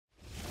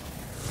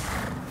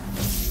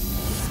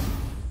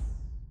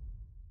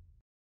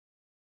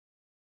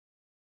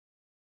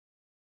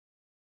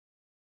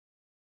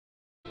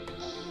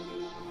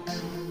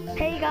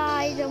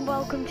guys, and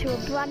welcome to a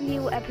brand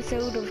new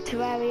episode of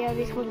Terraria.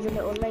 This one's a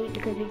little late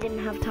because we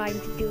didn't have time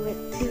to do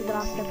the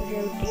last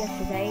episode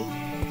yesterday.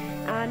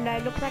 And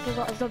it looks like I've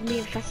got a zombie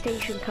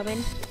infestation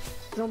coming.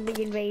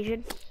 Zombie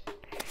invasion.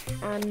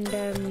 And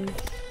I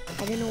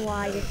don't know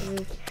why this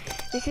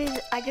is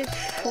I just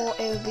thought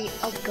it would be,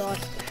 oh god.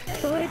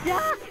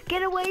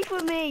 Get away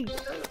from me! No,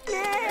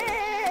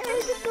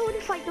 just go in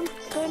and fight them.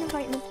 Go in and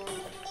fight them.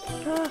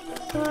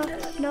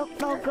 No,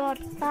 oh god.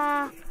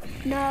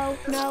 No.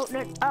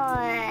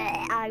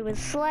 I was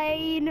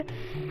slain.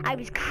 I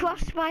was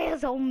crushed by a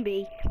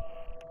zombie.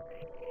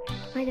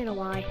 I don't know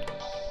why.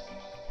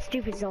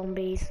 Stupid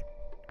zombies.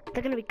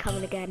 They're gonna be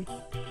coming again.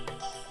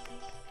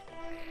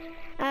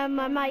 I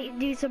might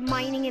do some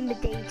mining in the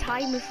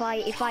daytime if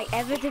I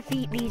ever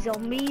defeat these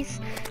zombies,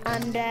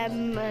 and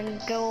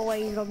go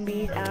away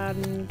zombies,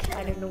 and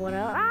I don't know what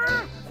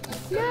else.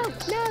 No!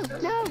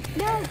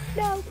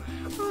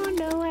 Oh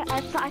no!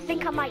 I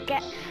think I might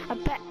get a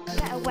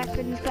better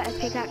weapons, better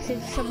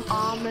pickaxes, some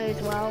armor as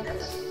well,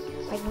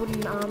 like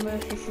wooden armor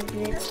if this is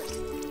this.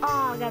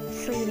 Oh, I got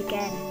slain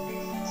again.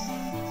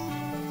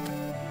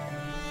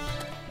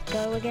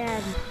 Go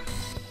again.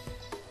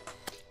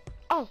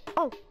 Oh,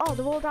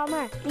 they're all down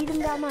there. Leave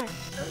them down there.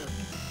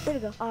 There we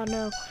go. Oh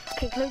no.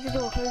 Okay, close the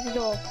door,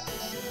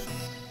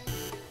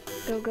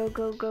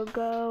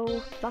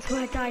 Go. That's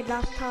where I died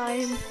last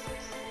time.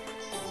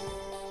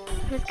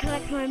 Let's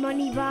collect my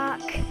money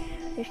back.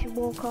 I should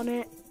walk on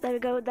it. There we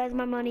go, there's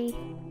my money.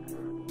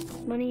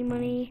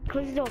 Money.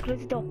 Close the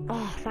door.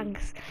 Oh,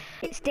 thanks.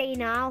 It's day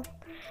now.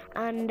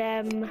 And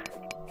I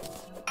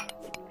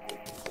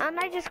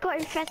just got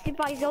infested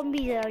by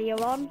zombies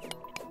earlier on.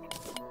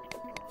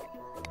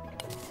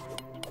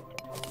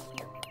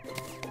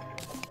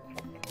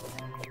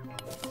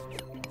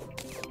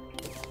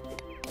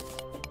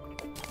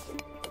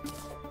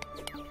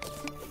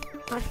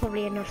 That's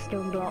probably enough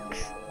stone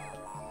blocks.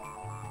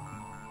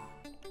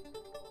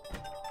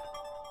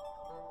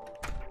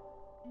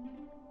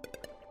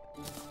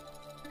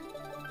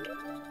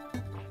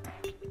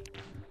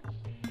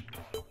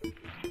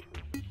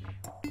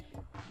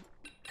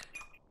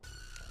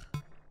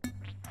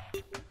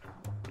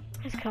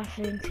 There's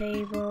crafting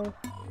table.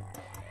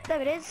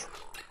 There it is.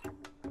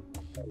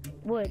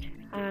 Wood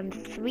and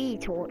 3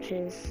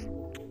 torches.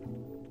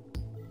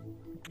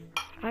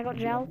 I got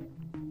gel.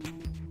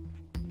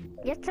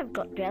 Yes, I've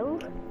got gel.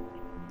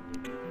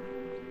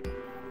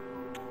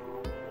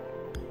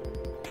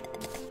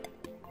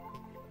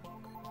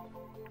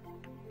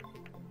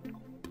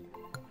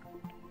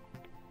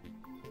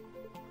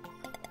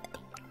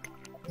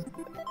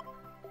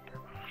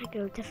 I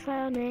go to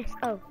furnace.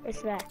 Oh,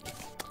 it's there.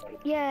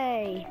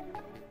 Yay!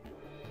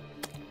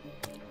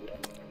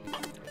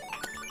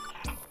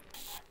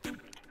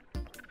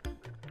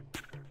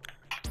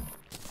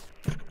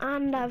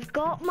 And I've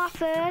got my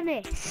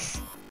furnace.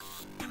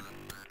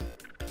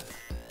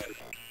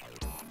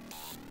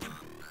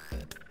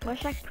 Where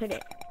should I put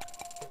it?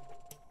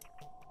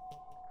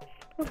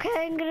 Okay,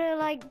 I'm gonna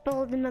like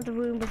build another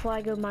room before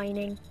I go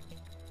mining.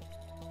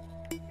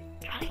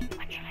 Charlie,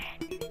 what's your head?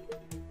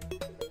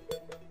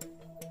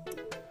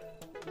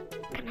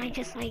 Can I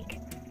just like...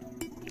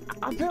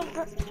 I'll build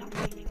this.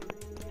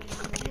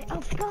 Okay,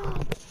 oh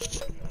god!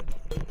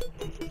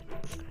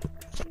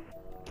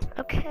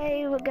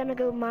 Okay, we're gonna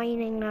go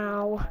mining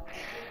now.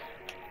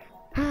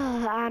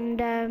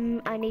 And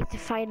I need to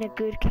find a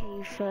good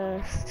cave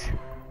first.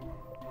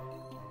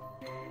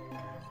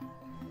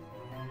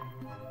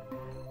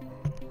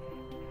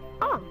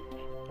 Oh,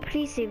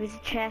 please see there's a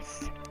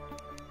chest.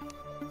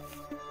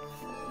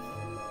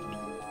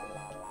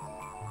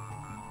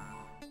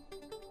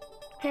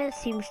 Here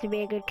seems to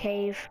be a good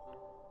cave.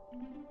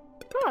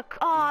 Look,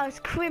 oh, it's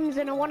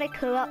crimson. I wanted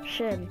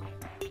corruption.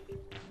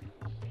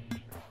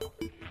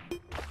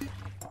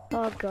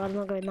 Oh god, I'm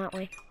not going that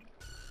way.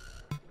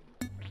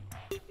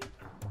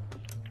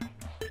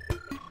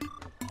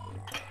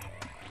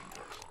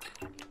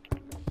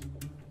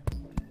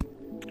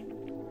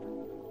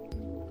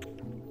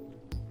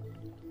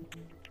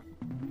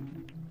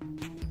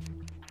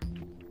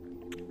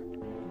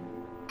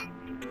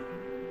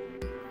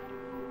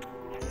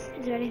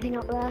 Is there anything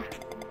up there?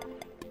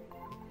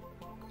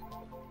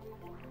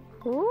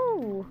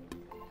 Ooh!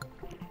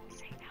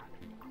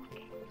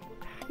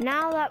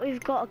 Now that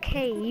we've got a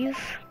cave,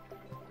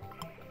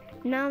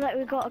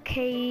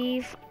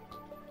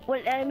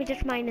 well, let me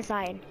just mine this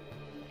iron.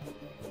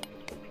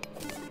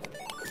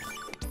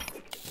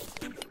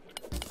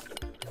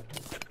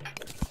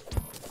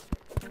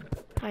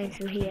 Iron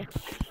through here.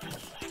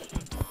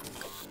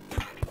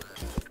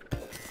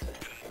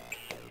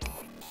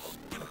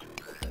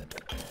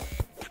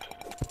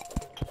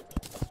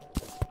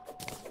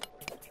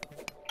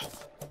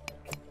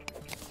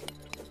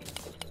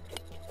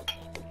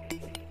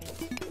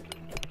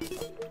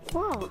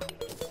 Whoa.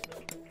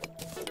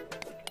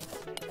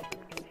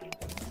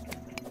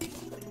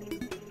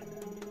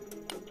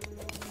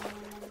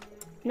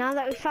 Now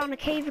that we've found a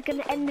cave, we're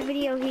gonna end the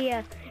video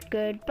here.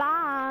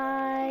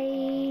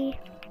 Goodbye.